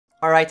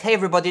Alright, hey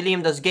everybody,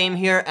 LiamDoesGame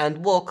here,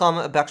 and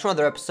welcome back to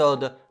another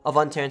episode of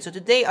Unturned. So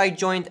today I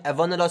joined a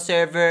vanilla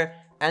server,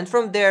 and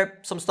from there,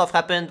 some stuff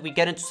happened. We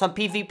get into some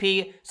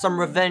PvP, some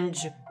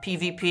revenge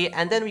PvP,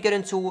 and then we get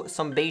into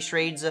some base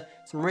raids,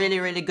 some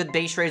really good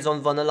base raids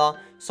on vanilla.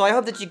 So I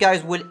hope that you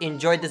guys will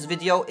enjoy this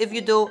video. If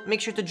you do, make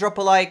sure to drop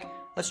a like.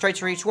 Let's try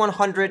to reach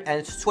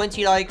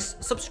 120 likes.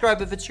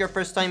 Subscribe if it's your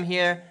first time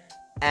here.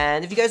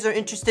 And if you guys are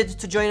interested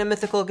to join a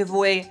mythical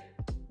giveaway,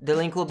 the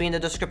link will be in the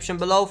description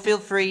below. Feel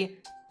free.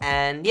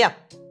 And yeah,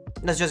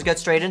 let's just get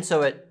straight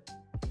into it.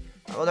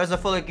 Well, there's a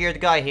fully geared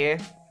guy here.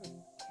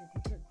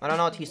 I don't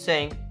know what he's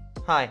saying.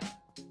 Hi.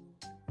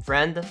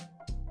 Friend?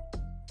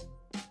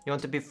 You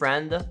want to be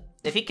friend?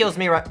 If he kills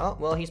me right... Oh,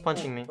 well, he's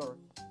punching me.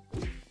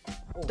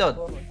 Dude.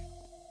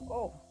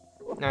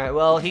 Alright,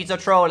 well, he's a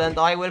troll and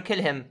I will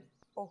kill him.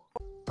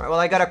 Alright, well,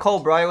 I got a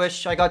cobra. I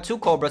wish I got two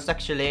cobras,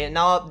 actually.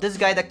 Now, this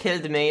guy that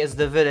killed me is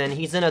the villain.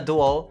 He's in a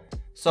duel.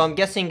 So I'm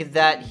guessing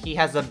that he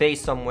has a base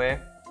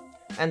somewhere.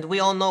 And we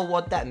all know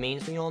what that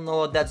means. We all know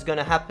what that's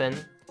gonna happen.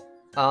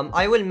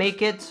 I will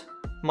make it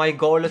my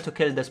goal to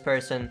kill this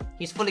person.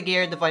 He's fully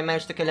geared. If I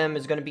manage to kill him,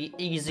 it's gonna be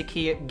easy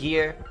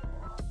gear.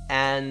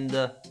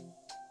 And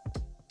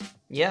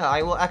yeah,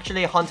 I will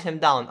actually hunt him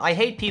down. I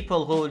hate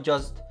people who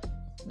just,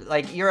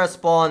 like, you're a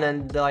spawn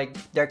and, like,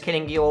 they're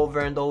killing you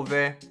over and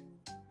over.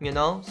 You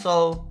know?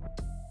 So,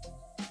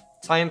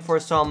 time for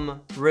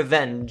some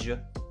revenge.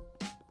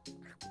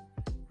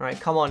 Alright,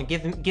 come on.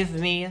 Give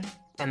me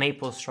a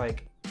maple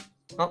strike.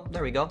 Oh,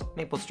 there we go.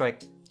 Maple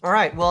strike.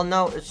 Alright, well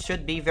now it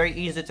should be very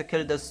easy to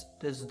kill this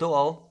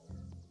duo.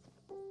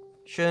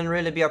 Shouldn't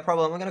really be a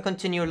problem. I'm gonna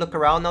continue to look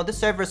around. Now this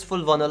server is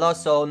full vanilla,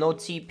 so no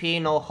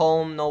TP, no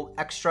home, no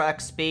extra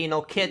XP,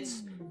 no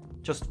kits.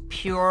 Just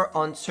pure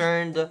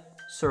unturned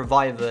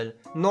survival.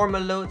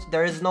 Normal loot.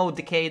 There is no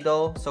decay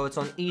though, so it's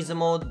on easy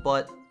mode,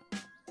 but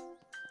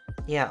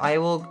yeah, I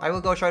will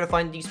go try to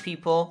find these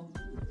people.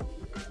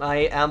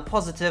 I am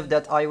positive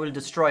that I will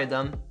destroy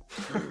them.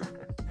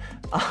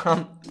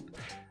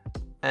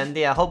 And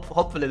yeah,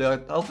 hopefully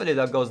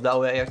that goes that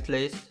way at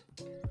least.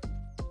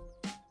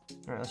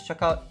 Alright, let's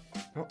check out.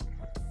 Oh,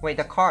 wait,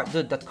 the car,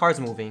 dude, that car's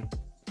moving.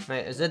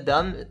 Wait, is it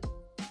them?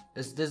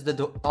 Is this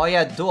the oh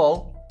yeah,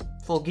 duo,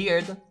 full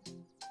geared.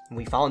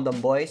 We found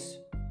them, boys.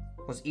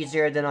 It was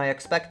easier than I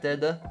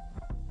expected.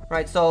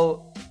 Right,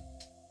 so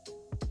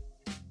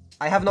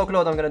I have no clue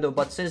what I'm gonna do,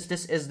 but since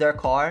this is their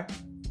car,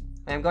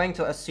 I'm going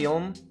to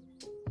assume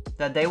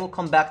that they will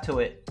come back to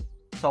it.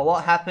 So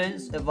what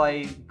happens if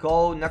I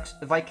go next,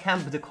 if I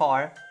camp the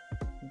car,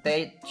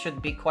 they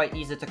should be quite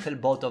easy to kill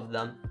both of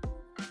them.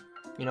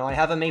 You know, I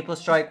have a maple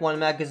strike, 1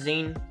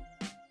 magazine,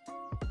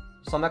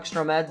 some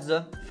extra meds,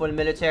 full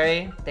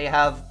military. They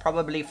have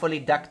probably fully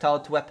decked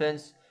out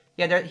weapons.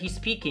 Yeah, he's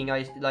speaking.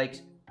 I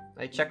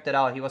checked it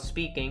out. He was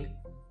speaking.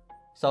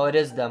 So it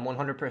is them,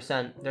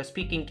 100%. They're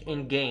speaking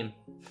in game.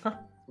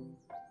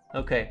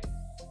 Okay.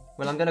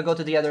 Well, I'm gonna go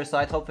to the other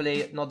side,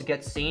 hopefully not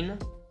get seen.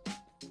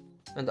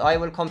 And I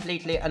will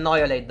completely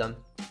annihilate them.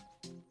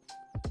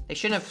 They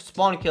shouldn't have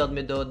spawn killed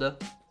me, dude.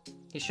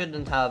 He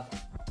shouldn't have.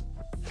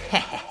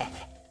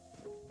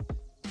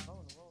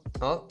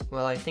 Oh,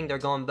 well, I think they're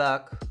going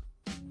back.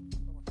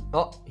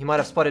 Oh, he might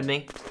have spotted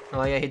me.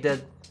 Oh yeah, he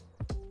did.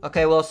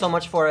 Okay, well, so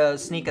much for a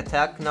sneak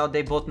attack. Now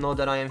they both know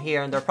that I am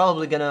here, and they're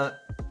probably gonna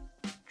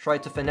try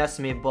to finesse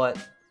me, but...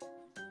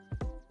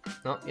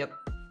 Oh, yep.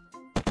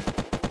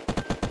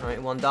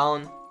 Alright, one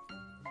down.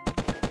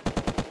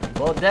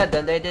 Both dead,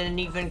 and they didn't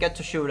even get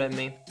to shoot at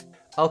me.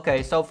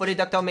 Okay, so fully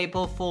decked out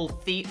maple,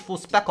 full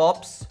spec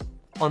ops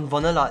on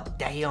vanilla.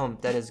 Damn,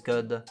 that is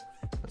good.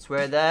 Let's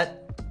wear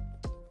that.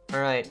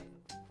 Alright.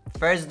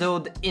 First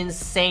dude,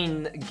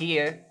 insane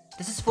gear.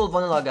 This is full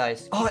vanilla,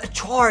 guys. Oh, a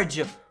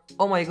charge!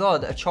 Oh my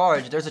god, a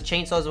charge. There's a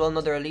chainsaw as well,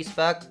 another release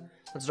pack.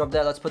 Let's drop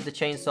that, let's put the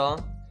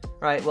chainsaw.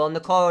 Right, well,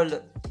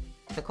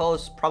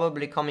 Nicole's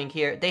probably coming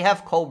here. They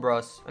have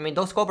cobras. I mean,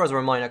 those cobras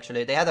were mine,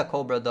 actually. They had a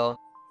cobra, though.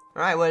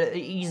 Alright, well,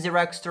 easy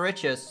Rex to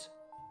Richest.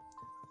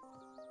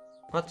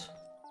 What?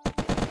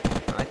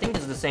 I think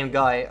this is the same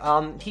guy.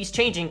 He's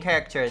changing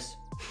characters.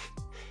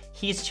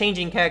 He's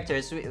changing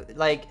characters.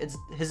 Like,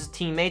 his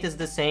teammate is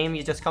the same,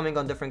 he's just coming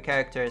on different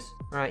characters.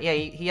 Alright, yeah,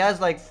 he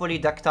has, like, fully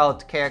decked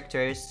out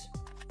characters.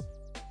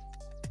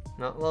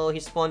 No, well, he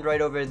spawned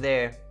right over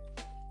there.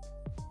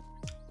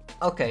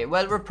 Okay,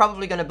 well, we're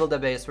probably gonna build a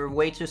base. We're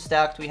way too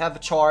stacked. We have a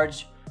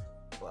charge.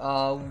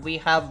 We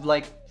have,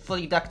 like,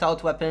 fully decked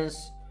out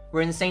weapons.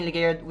 We're insanely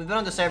geared. We've been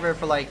on the server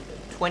for like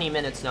 20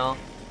 minutes now,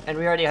 and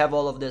we already have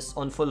all of this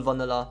on full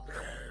vanilla.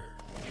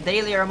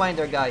 Daily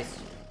reminder, guys.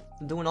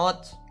 Do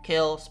not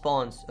kill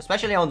spawns,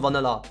 especially on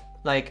vanilla.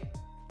 Like,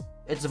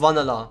 it's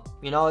vanilla.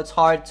 You know, it's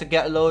hard to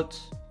get loot.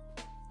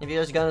 If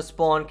you're just gonna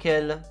spawn,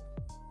 kill,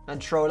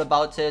 and troll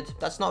about it,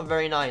 that's not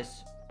very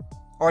nice.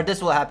 Or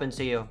this will happen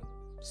to you.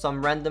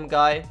 Some random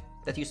guy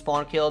that you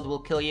spawn killed will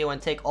kill you and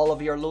take all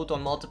of your loot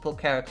on multiple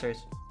characters.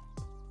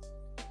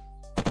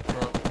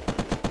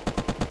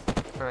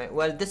 Alright,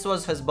 well, this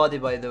was his body,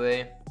 by the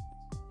way.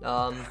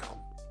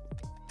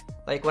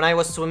 Like when I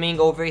was swimming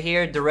over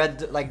here, the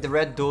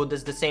red dude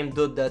is the same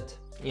dude that,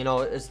 you know,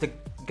 is the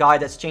guy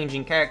that's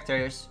changing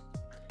characters.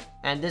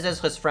 And this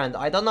is his friend.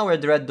 I don't know where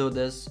the red dude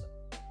is.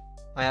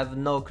 I have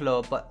no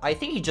clue, but I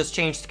think he just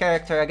changed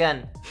character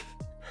again.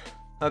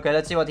 Okay,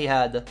 let's see what he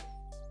had.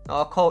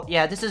 Oh, cool.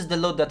 Yeah, this is the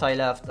loot that I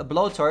left. A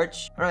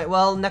blowtorch. Alright,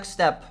 well, next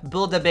step.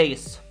 Build a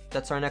base.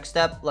 That's our next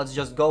step. Let's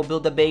just go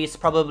build a base.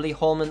 Probably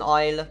home and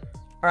isle.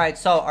 Alright,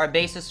 so our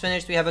base is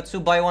finished. We have a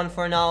 2x1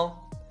 for now.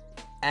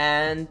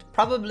 And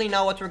probably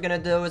now what we're gonna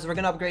do is we're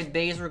gonna upgrade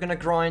base. We're gonna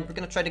grind. We're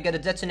gonna try to get a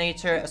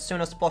detonator as soon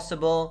as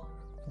possible.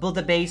 Build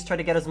a base. Try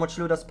to get as much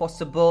loot as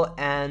possible.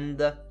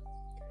 And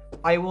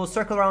I will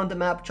circle around the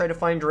map. Try to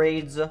find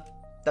raids.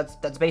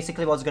 That's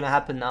basically what's gonna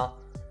happen now.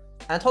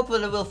 And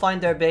hopefully we'll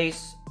find their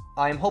base.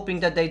 I'm hoping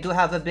that they do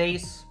have a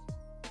base.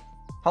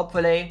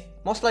 Hopefully.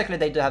 Most likely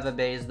they do have a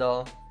base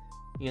though.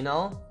 You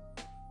know?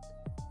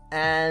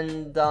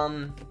 And,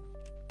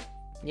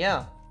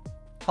 yeah.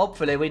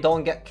 Hopefully we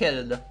don't get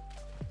killed.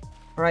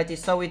 Alrighty,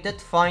 so we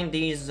did find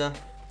these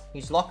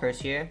lockers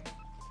here.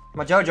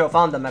 Majojo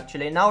found them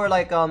actually. Now we're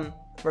like a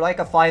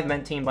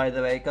 5-man team, by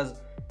the way, because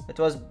it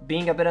was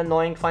being a bit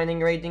annoying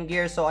finding raiding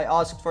gear, so I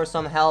asked for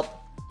some help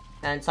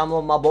and some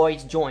of my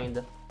boys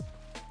joined.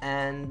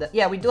 And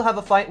yeah, we do have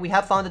a fight. We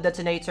have found a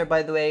detonator,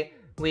 by the way.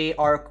 We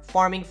are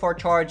farming for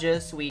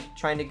charges. We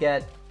trying to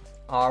get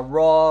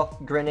raw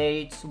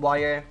grenades,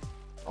 wire,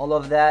 all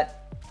of that.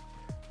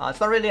 It's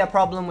not really a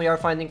problem. We are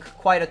finding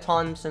quite a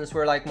ton since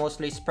we're like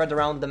mostly spread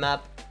around the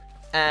map.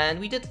 And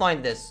we did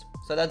find this,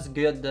 so that's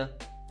good.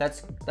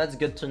 That's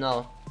good to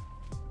know.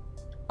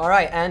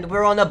 Alright, and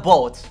we're on a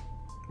boat.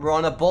 We're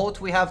on a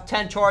boat. We have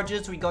 10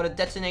 charges. We got a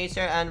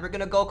detonator, and we're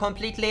gonna go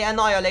completely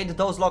annihilate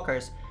those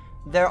lockers.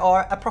 There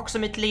are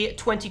approximately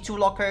 22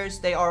 lockers.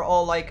 They are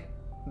all like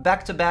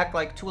back to back,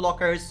 like 2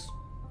 lockers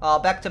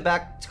back to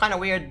back. It's kind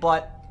of weird,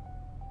 but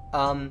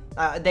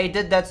they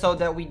did that so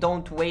that we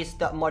don't waste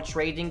that much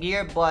raiding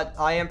gear. But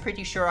I am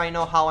pretty sure I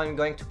know how I'm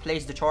going to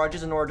place the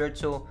charges in order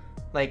to,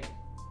 like,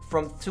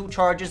 from 2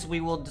 charges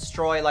we will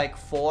destroy like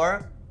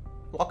 4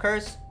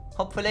 lockers,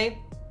 hopefully.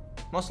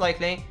 Most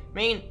likely. I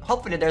mean,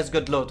 hopefully there's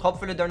good loot.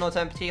 Hopefully they're not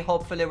empty.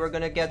 Hopefully we're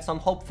gonna get some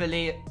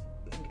hopefully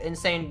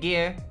insane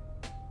gear.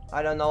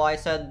 I don't know, I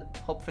said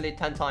hopefully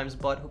 10 times,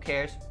 but who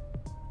cares.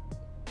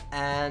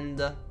 And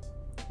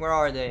where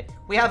are they?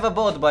 We have a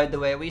boat, by the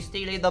way. We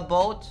steal the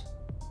boat.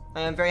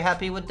 I am very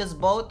happy with this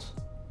boat.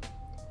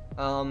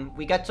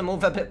 We get to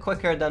move a bit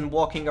quicker than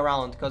walking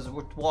around, because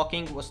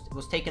walking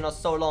was taking us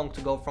so long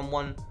to go from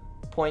one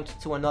point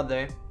to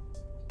another.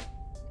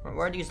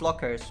 Where are these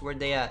lockers? Where are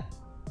they at?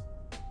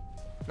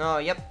 Oh,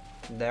 yep.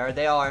 There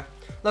they are.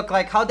 Look,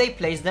 like how they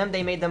placed them,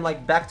 they made them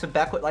like back to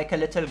back with like a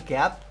little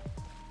gap.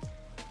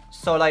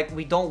 So like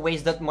we don't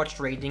waste that much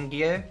raiding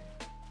gear.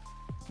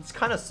 It's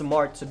kind of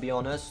smart, to be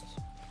honest.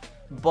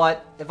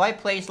 But if I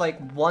place like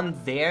one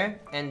there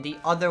and the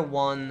other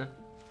one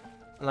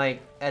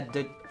like at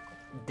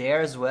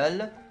there as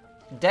well,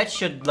 that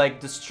should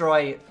like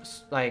destroy,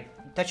 like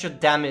that should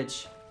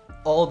damage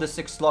all the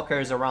 6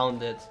 lockers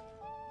around it.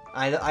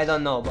 I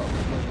don't know, but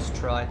we'll just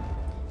try.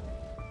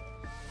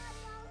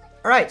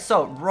 Alright,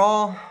 so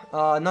raw,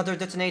 another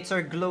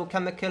detonator, glue,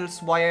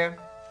 chemicals, wire.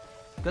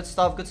 Good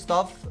stuff, good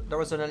stuff. There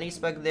was an Elise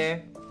back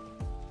there.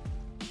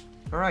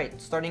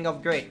 Alright, starting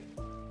off great.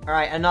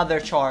 Alright,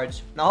 another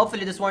charge. Now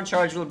hopefully this one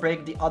charge will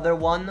break the other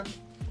one.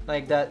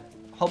 Like that,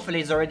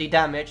 hopefully it's already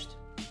damaged.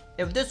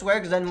 If this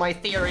works, then my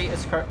theory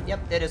is correct.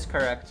 Yep, it is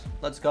correct.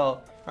 Let's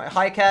go. Alright,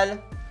 hi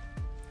Cal.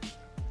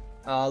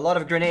 A lot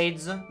of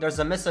grenades. There's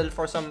a missile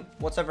for some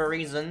whatever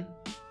reason.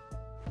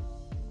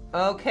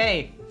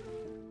 Okay.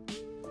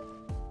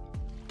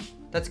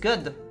 That's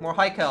good. More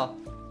high cal.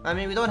 I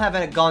mean, we don't have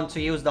a gun to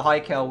use the high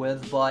cal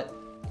with, but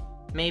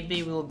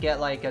maybe we'll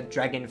get like a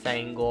Dragon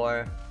Fang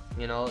or,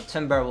 you know,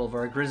 Timberwolf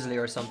or a Grizzly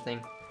or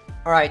something.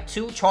 Alright,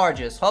 2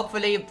 charges.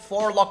 Hopefully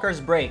 4 lockers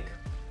break.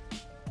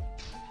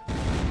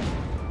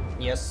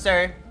 Yes,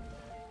 sir.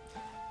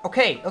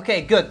 Okay,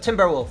 okay, good.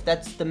 Timberwolf.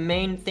 That's the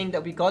main thing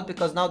that we got,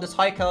 because now this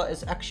high cal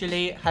is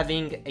actually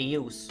having a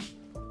use.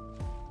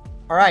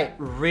 Alright,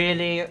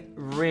 really,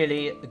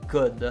 really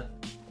good.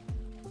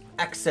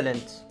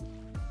 Excellent.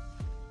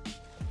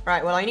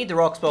 Alright, well I need the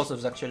raw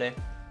explosives actually.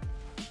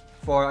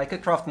 For I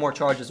could craft more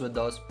charges with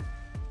those.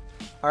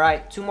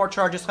 Alright, 2 more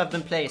charges have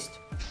been placed.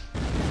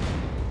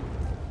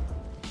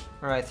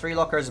 Alright, 3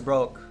 lockers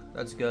broke.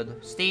 That's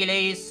good.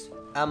 Steelies,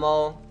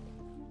 ammo,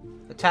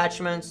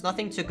 attachments.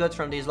 Nothing too good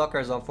from these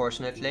lockers,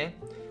 unfortunately.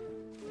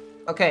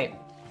 Okay.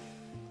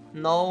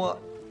 No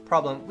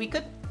problem. We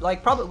could,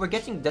 like, probably we're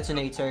getting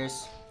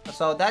detonators.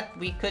 So that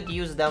we could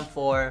use them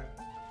for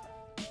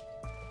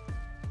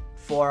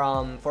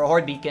a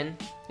horde beacon.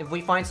 If we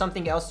find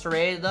something else to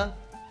raid,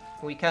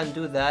 we can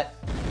do that.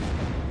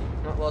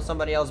 Oh, well,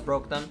 somebody else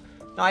broke them.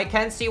 No, I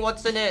can't see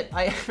what's in it.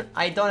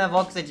 I don't have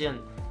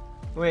oxygen.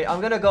 Wait, I'm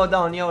gonna go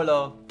down,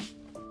 YOLO.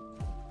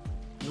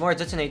 More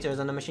detonators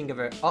on the machine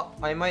giver. Oh,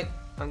 I'm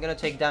gonna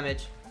take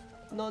damage.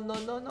 No, no,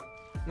 no, no.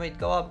 Wait,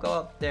 go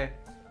up, there.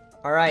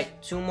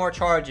 Alright, 2 more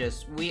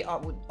charges.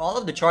 All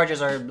of the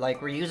charges are,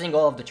 like, we're using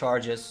all of the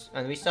charges.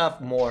 And we still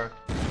have more.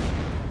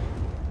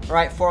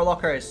 Alright, 4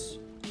 lockers.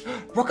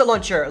 Rocket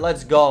launcher,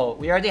 let's go.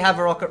 We already have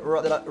a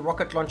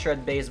rocket launcher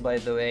at base, by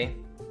the way.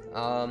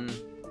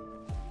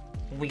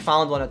 We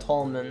found one at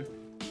Holman.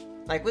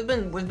 Like, we've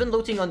been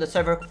looting on the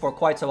server for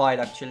quite a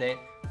while, actually.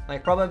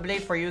 Like, probably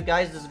for you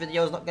guys, this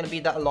video is not gonna be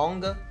that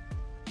long.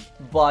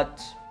 But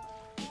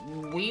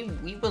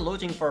we've been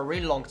looting for a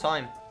really long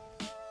time.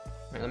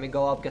 Right, let me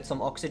go up, get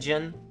some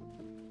oxygen.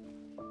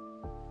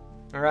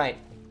 Alright.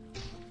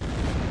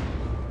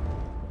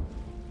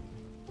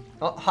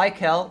 Oh, high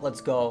cal,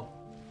 let's go.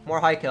 More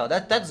high cal.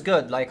 That's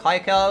good. Like, high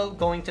cal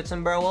going to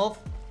Timberwolf.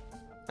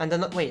 And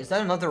then, wait, is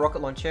that another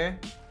rocket launcher?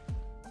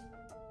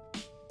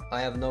 I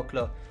have no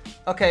clue.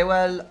 Okay,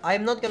 well,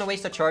 I'm not gonna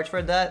waste a charge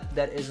for that.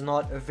 That is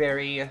not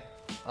very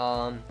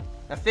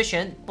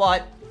efficient,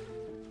 but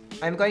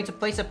I'm going to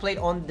place a plate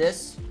on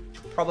this,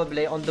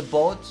 probably on the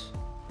boat,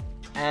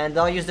 and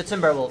I'll use the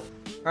Timberwolf.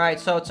 Alright,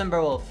 so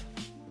Timberwolf.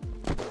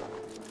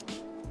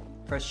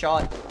 First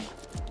shot.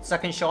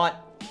 Second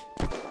shot.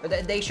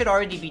 They should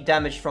already be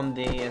damaged from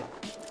the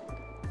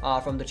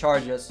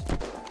charges,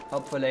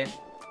 hopefully.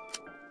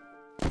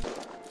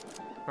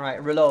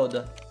 Alright,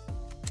 reload.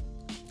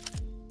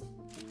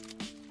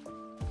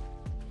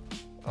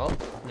 Oh,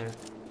 no.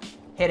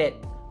 Hit it.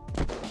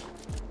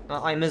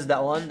 I missed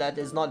that one. That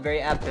is not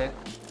very epic.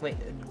 Wait,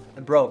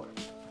 it broke.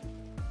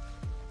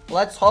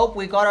 Let's hope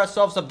we got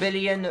ourselves a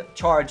billion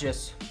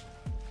charges.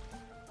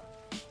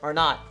 Or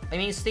not. I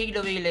mean,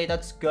 steel relay,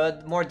 that's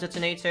good. More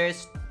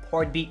detonators,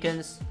 horde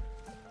beacons.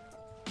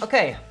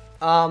 Okay,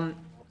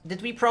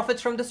 did we profit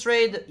from this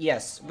raid?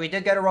 Yes, we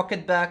did get a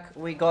rocket back.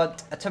 We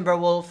got a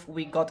Timberwolf.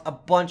 We got a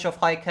bunch of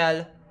high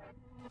cal.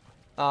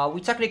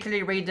 We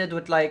technically raided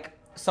with, like,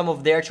 some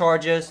of their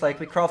charges. Like,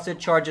 we crafted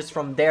charges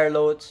from their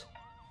loot.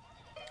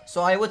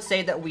 So I would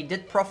say that we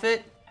did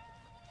profit.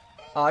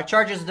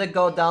 Charges did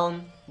go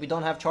down. We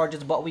don't have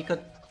charges, but we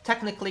could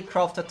technically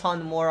craft a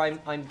ton more,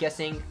 I'm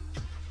guessing.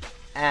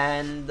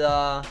 And,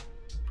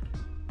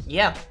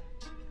 yeah.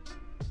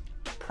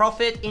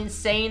 Profit,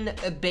 insane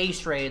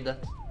base raid.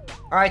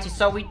 Alrighty,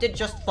 so we did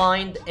just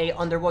find a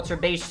underwater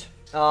base.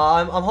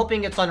 I'm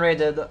hoping it's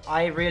unrated.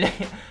 I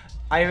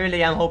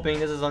really am hoping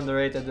this is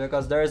underrated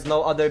because there is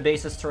no other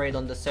bases to raid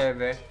on the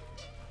server.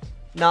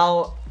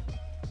 Now,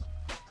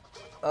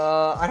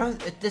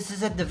 this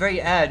is at the very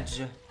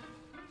edge.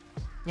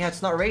 Yeah,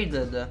 it's not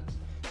raided.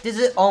 This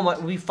is, oh my,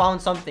 we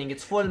found something.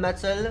 It's full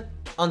metal,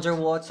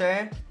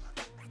 underwater.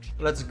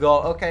 Let's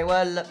go. Okay,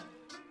 well,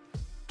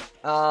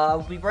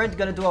 we weren't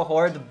gonna do a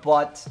horde,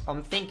 but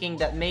I'm thinking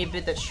that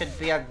maybe that should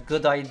be a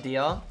good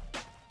idea.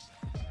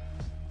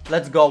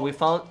 Let's go. We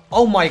found,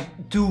 oh my,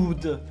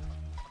 dude.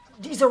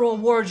 These are all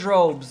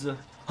wardrobes.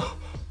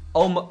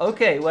 Oh my,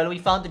 okay, well, we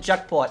found the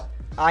jackpot.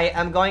 I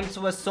am going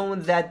to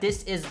assume that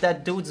this is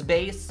that dude's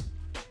base.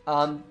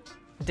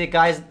 The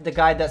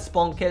guy that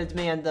spawn killed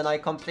me, and then I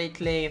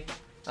completely,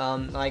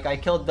 like, I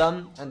killed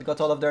them and got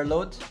all of their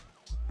loot.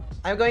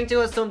 I'm going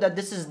to assume that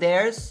this is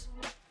theirs.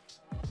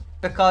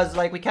 Because,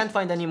 like, we can't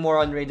find any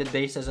more unraided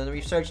bases, and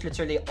we've searched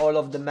literally all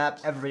of the map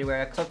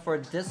everywhere, except for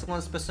this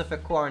one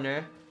specific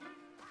corner.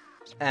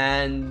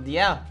 And,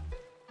 yeah.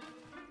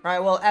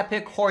 Alright, well,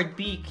 epic horde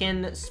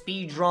beacon,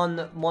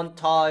 speedrun,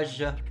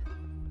 montage,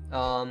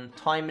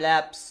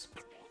 time-lapse.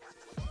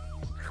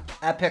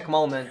 Epic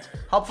moment.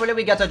 Hopefully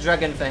we get a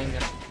dragon fang.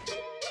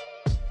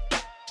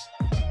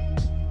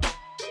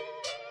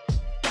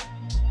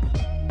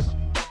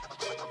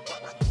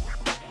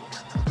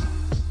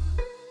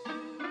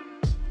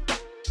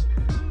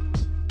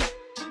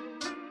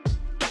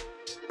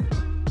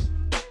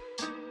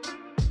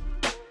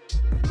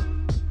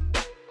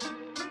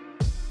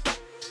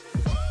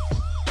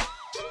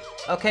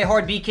 Okay,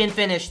 horde beacon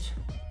finished.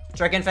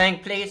 Dragon fang,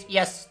 please.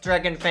 Yes,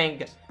 dragon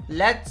fang.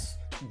 Let's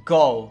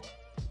go.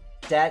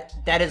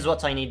 That is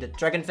what I needed.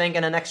 Dragon fang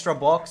and an extra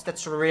box.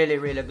 That's really,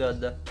 really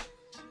good.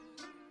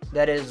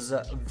 That is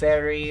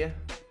very,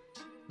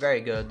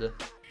 very good.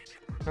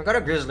 I got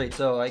a grizzly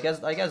too. I guess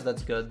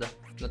that's good.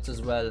 That's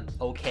as well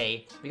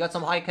okay. We got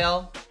some high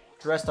cal.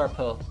 The rest are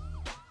pull.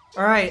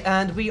 Alright,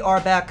 and we are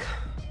back.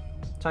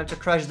 Time to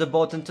crash the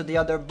boat into the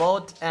other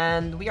boat,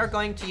 and we are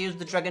going to use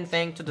the dragon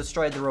fang to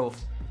destroy the roof.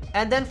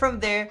 And then from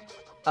there,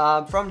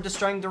 from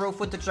destroying the roof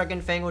with the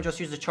dragon fang, we'll just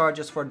use the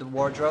charges for the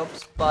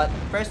wardrobes. But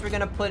first we're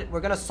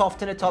gonna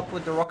soften it up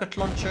with the rocket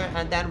launcher,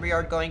 and then we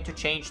are going to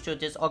change to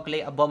this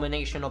ugly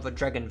abomination of a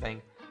dragon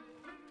fang.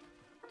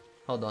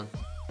 Hold on.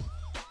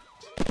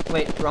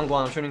 Wait, wrong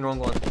one. I'm shooting wrong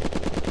one.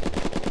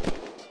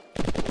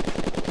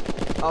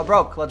 Oh,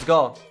 broke. Let's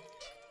go.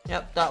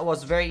 Yep, that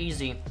was very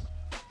easy.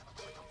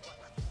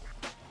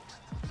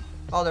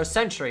 Oh, there's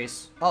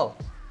sentries. Oh,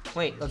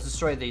 wait, let's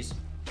destroy these.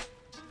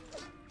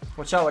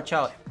 Watch out, watch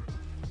out.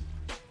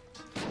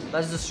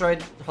 Let's destroy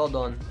it. Hold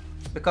on.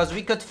 Because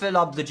we could fill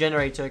up the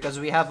generator, because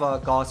we have a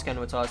gas can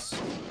with us.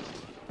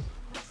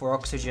 For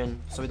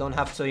oxygen. So we don't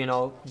have to, you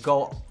know,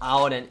 go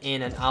out and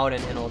in and out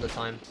and in all the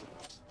time.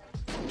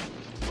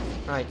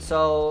 Alright,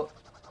 so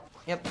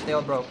Yep, they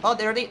all broke. Oh,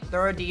 there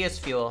already is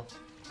fuel.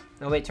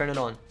 No, wait, turn it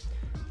on.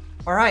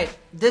 Alright,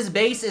 this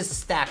base is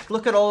stacked.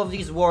 Look at all of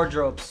these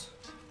wardrobes.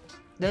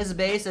 This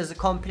base is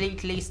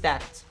completely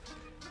stacked.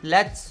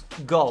 Let's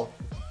go.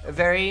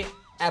 Very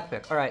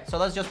epic. Alright, so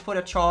let's just put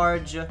a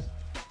charge.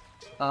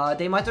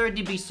 They might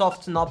already be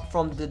softened up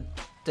from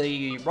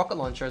the rocket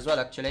launcher as well,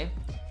 actually.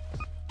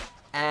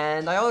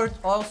 And I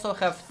also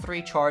have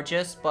 3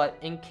 charges, but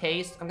in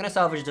case... I'm gonna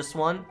salvage this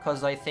one,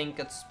 because I think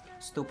it's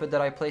stupid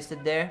that I placed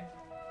it there.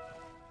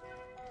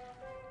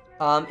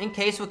 In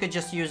case we could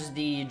just use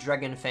the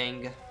Dragon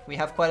Fang. We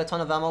have quite a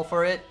ton of ammo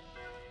for it.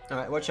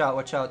 Alright, watch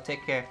out,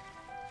 take care.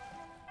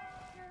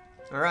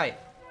 Alright,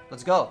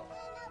 let's go.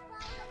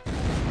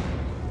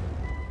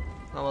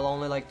 Oh, well,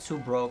 only like 2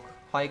 broke.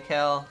 High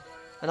cal.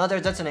 Another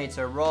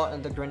detonator, raw,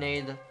 and the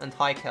grenade, and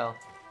high cal.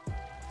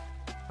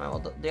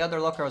 Alright, well, the other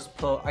locker was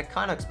put. I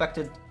kinda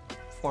expected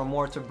for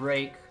more to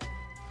break.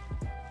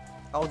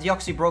 Oh, the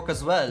oxy broke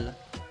as well.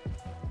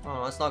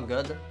 Oh, that's not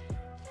good.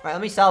 Alright,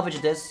 let me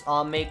salvage this.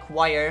 Make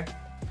wire.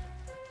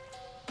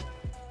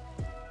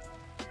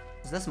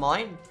 Is this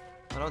mine?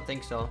 I don't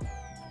think so.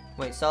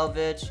 Wait,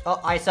 salvage. Oh,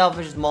 I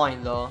salvaged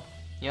mine though.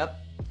 Yep.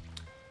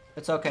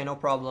 It's okay, no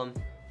problem.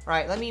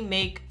 Alright, let me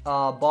make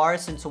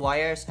bars into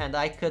wires, and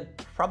I could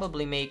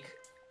probably make,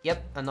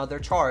 yep, another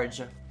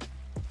charge.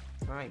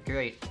 Alright,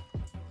 great.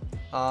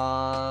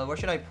 Where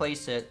should I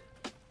place it?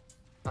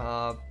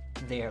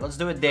 There. Let's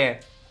do it there.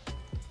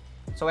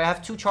 So I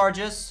have 2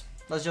 charges.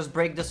 Let's just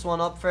break this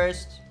one up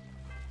first.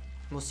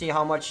 We'll see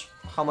how much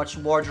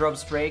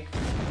wardrobes break.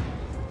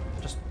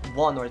 Just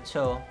 1 or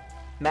 2.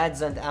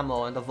 Mads and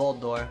ammo and the vault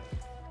door.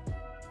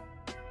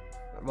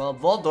 Well,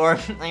 vault door,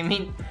 I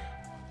mean,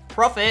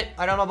 profit.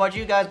 I don't know about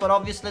you guys, but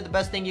obviously the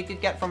best thing you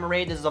could get from a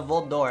raid is a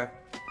vault door.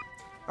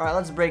 Alright,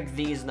 let's break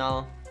these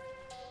now.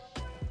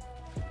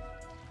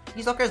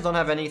 These lockers don't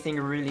have anything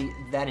really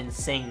that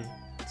insane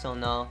till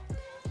now.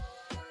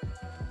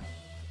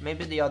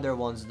 Maybe the other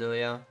ones do,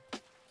 yeah.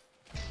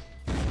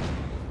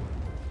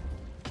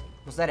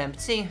 Was that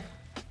empty?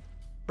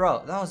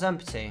 Bro, that was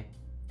empty.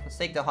 Let's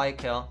take the high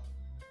kill.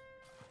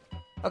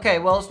 Okay,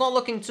 well, it's not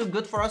looking too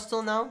good for us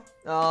till now.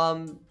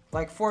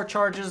 Like 4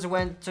 charges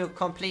went to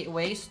complete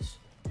waste.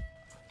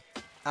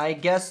 I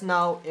guess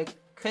now it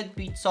could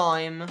be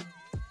time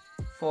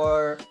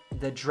for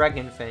the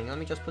Dragon Fang. Let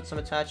me just put some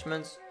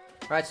attachments.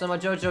 Alright, so my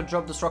Jojo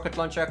dropped this rocket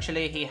launcher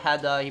actually. He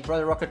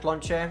brought a rocket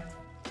launcher.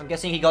 I'm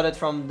guessing he got it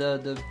from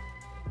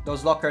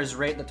those lockers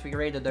that we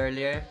raided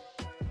earlier.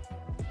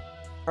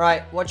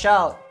 Alright, watch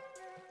out.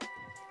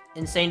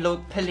 Insane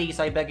loot, please,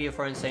 I beg you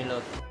for insane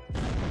loot.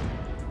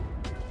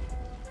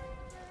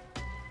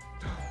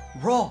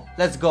 Raw!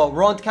 Let's go.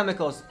 Raw and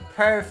chemicals.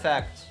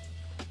 Perfect.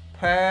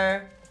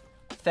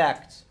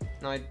 Perfect.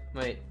 No,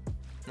 wait.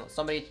 No,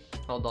 somebody...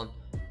 Hold on.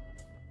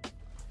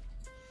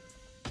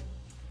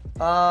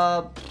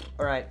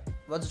 Alright.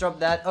 Let's drop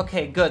that.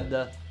 Okay,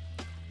 good.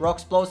 Raw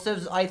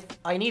explosives.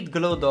 I need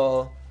glue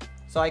though.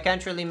 So I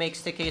can't really make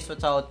stickies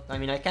without... I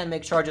mean, I can't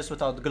make charges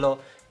without glue.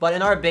 But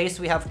in our base,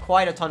 we have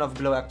quite a ton of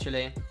glue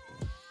actually.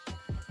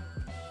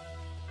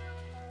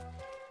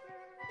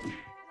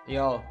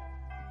 Yo.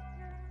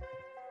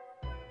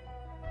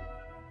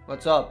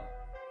 What's up?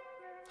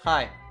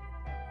 Hi.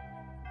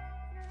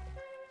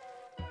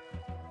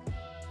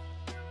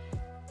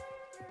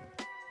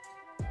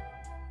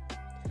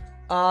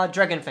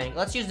 Dragon Fang.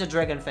 Let's use the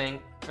Dragon Fang.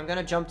 I'm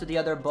gonna jump to the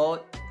other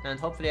boat and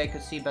hopefully I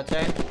could see better.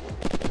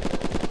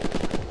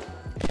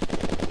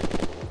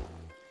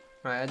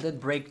 Right, I did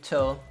break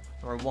 2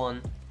 or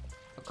 1.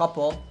 A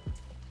couple.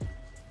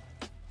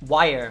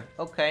 Wire.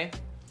 Okay.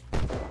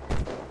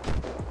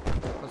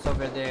 What's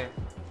over there?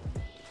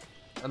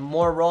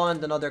 More raw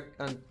and another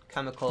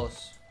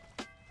chemicals.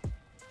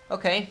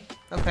 Okay,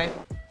 okay.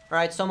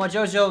 Alright, so my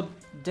Jojo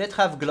did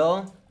have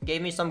glow.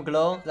 Gave me some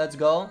glow. Let's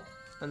go.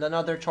 And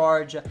another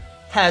charge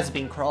has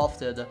been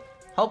crafted.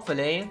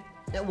 Hopefully,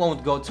 it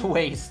won't go to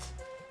waste.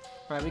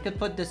 Alright, we could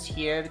put this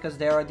here because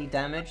they're already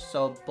damaged.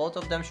 So both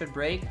of them should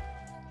break.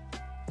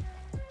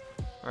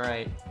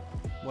 Alright.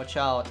 Watch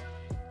out.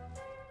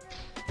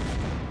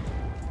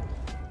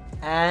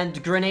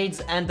 And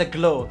grenades and the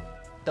glow.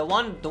 The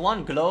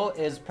one glow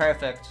is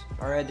perfect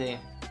already.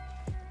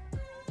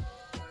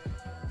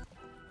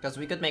 Because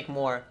we could make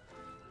more.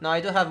 Now I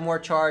do have more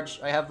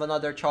charge. I have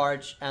another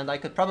charge. And I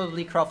could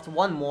probably craft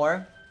 1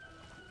 more.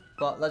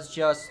 But let's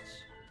just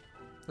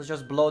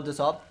blow this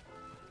up.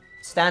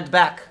 Stand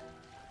back.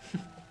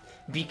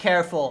 Be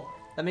careful.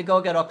 Let me go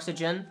get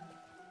oxygen.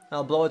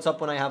 I'll blow it up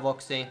when I have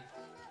oxy.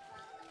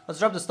 Let's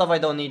drop the stuff I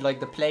don't need,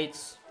 like the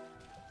plates.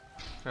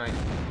 Alright.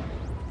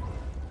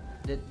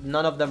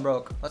 None of them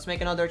broke. Let's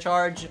make another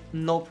charge.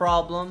 No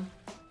problem.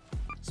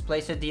 Let's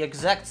place it the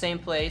exact same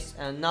place.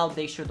 And now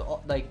they should,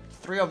 like,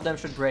 3 of them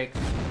should break.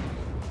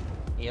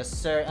 Yes,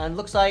 sir. And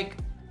looks like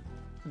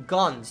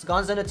guns.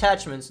 Guns and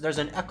attachments. There's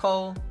an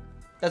echo.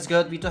 That's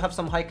good. We do have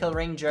some high kill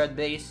ranger at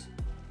base.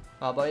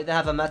 But we don't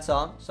have a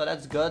meta. So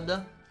that's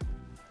good.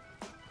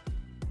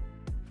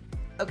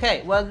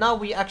 Okay, well now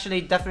we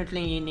actually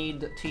definitely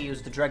need to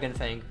use the Dragon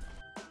Fang.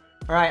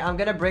 Alright, I'm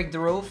gonna break the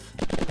roof.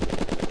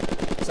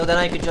 So then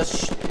I could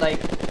just, like,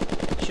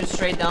 shoot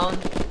straight down.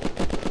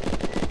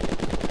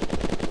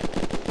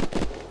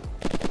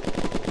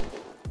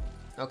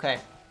 Okay.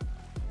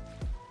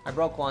 I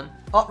broke one.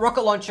 Oh,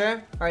 rocket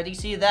launcher. Alright, do you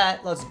see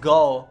that? Let's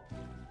go.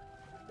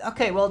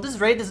 Okay, well, this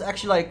raid is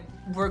actually, like,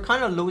 we're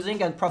kind of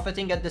losing and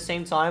profiting at the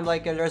same time.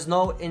 Like, there's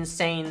no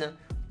insane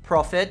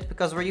profit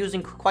because we're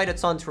using quite a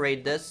ton to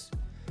raid this.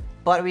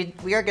 But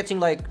we are getting,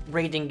 like,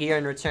 raiding gear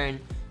in return.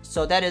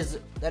 So that is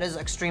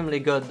extremely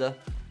good.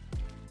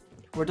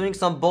 We're doing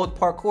some boat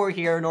parkour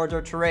here in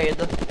order to raid.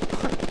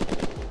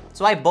 That's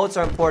why boats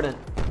are important.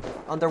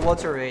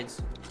 Underwater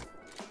raids.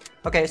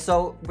 Okay,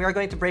 so we are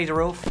going to break the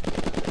roof.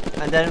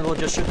 And then we'll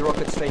just shoot the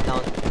rocket straight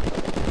down.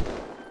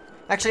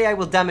 Actually, I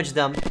will damage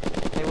them.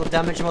 I will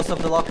damage most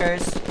of the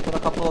lockers with a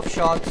couple of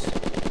shots.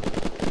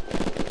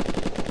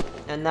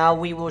 And now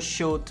we will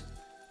shoot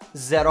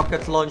the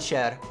rocket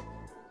launcher.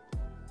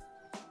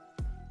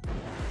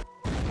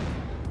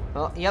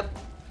 Oh, yep.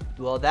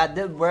 Well, that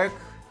did work.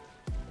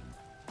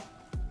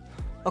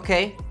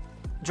 Okay.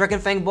 Dragon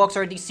Fang box,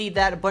 already see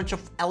that. A bunch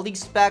of LD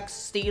specs,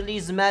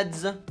 steelies,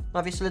 meds.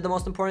 Obviously, the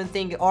most important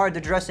thing are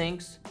the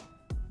dressings.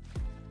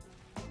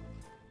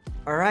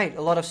 Alright,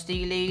 a lot of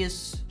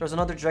steelies. There's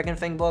another Dragon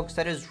Fang box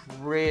that is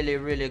really,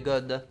 really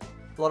good. A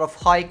lot of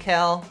high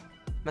cal,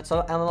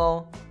 metal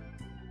ammo.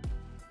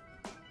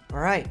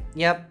 Alright,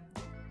 yep.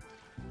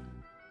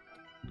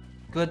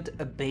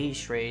 Good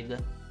base raid.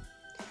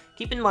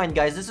 Keep in mind,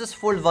 guys, this is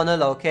full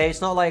vanilla, okay?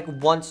 It's not like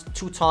once,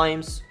 2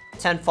 times,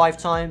 10, 5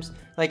 times.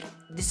 Like,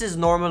 this is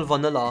normal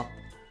vanilla.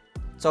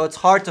 So it's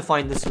hard to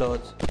find this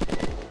load.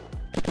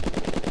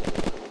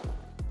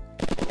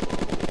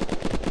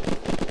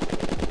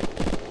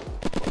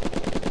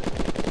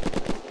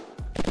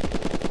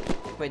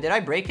 Wait, did I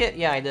break it?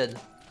 Yeah, I did.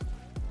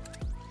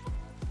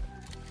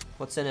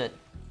 What's in it?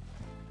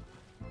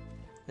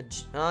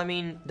 I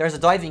mean, there's a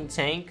diving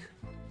tank.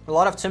 A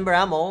lot of timber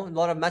ammo. A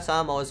lot of meta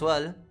ammo as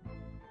well.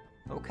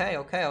 Okay.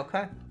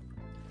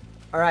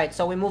 Alright,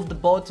 so we moved the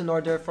boat in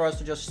order for us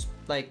to just,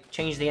 like,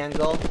 change the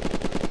angle.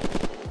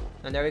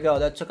 And there we go.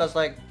 That took us,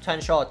 like,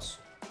 10 shots.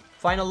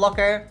 Final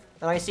locker.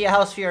 And I see a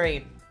House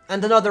Fury.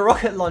 And another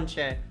rocket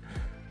launcher.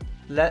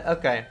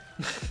 Okay.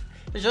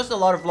 There's just a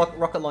lot of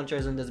rocket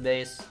launchers in this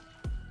base.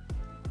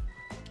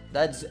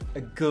 That's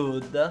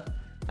good. A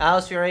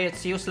House Fury,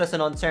 it's useless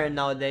in Unturned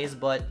nowadays,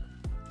 but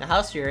a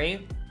House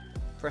Fury,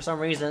 for some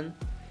reason,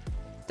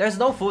 there's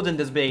no food in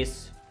this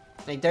base.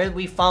 Like, there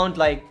we found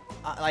like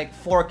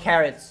 4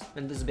 carrots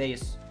in this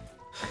base.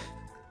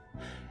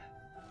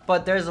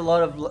 But there's a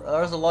lot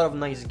of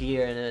nice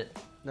gear in it.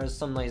 There's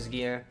some nice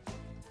gear.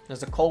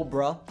 There's a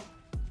Cobra.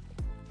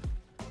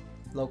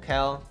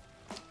 Locale.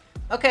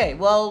 Okay,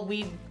 well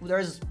we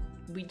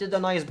did a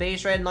nice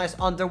base raid, nice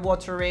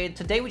underwater raid.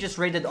 Today we just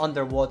raided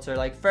underwater.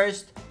 Like,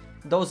 first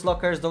those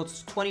lockers,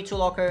 those 22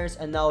 lockers,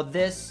 and now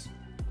this.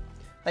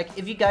 Like,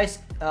 if you guys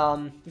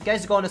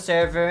go on a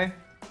server,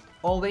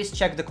 always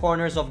check the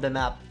corners of the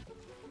map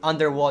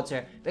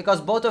underwater, because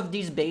both of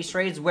these base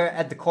raids were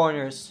at the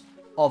corners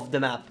of the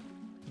map.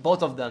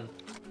 Both of them.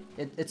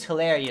 It's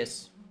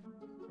hilarious.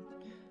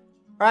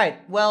 Alright,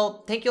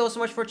 well, thank you all so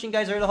much for watching,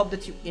 guys. I really hope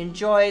that you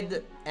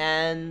enjoyed.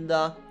 And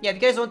yeah, if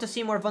you guys want to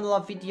see more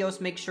vanilla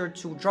videos, make sure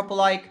to drop a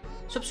like,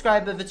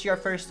 subscribe if it's your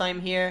first time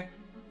here,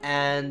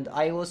 and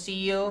I will see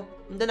you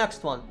in the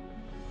next one.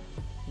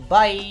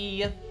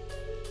 Bye!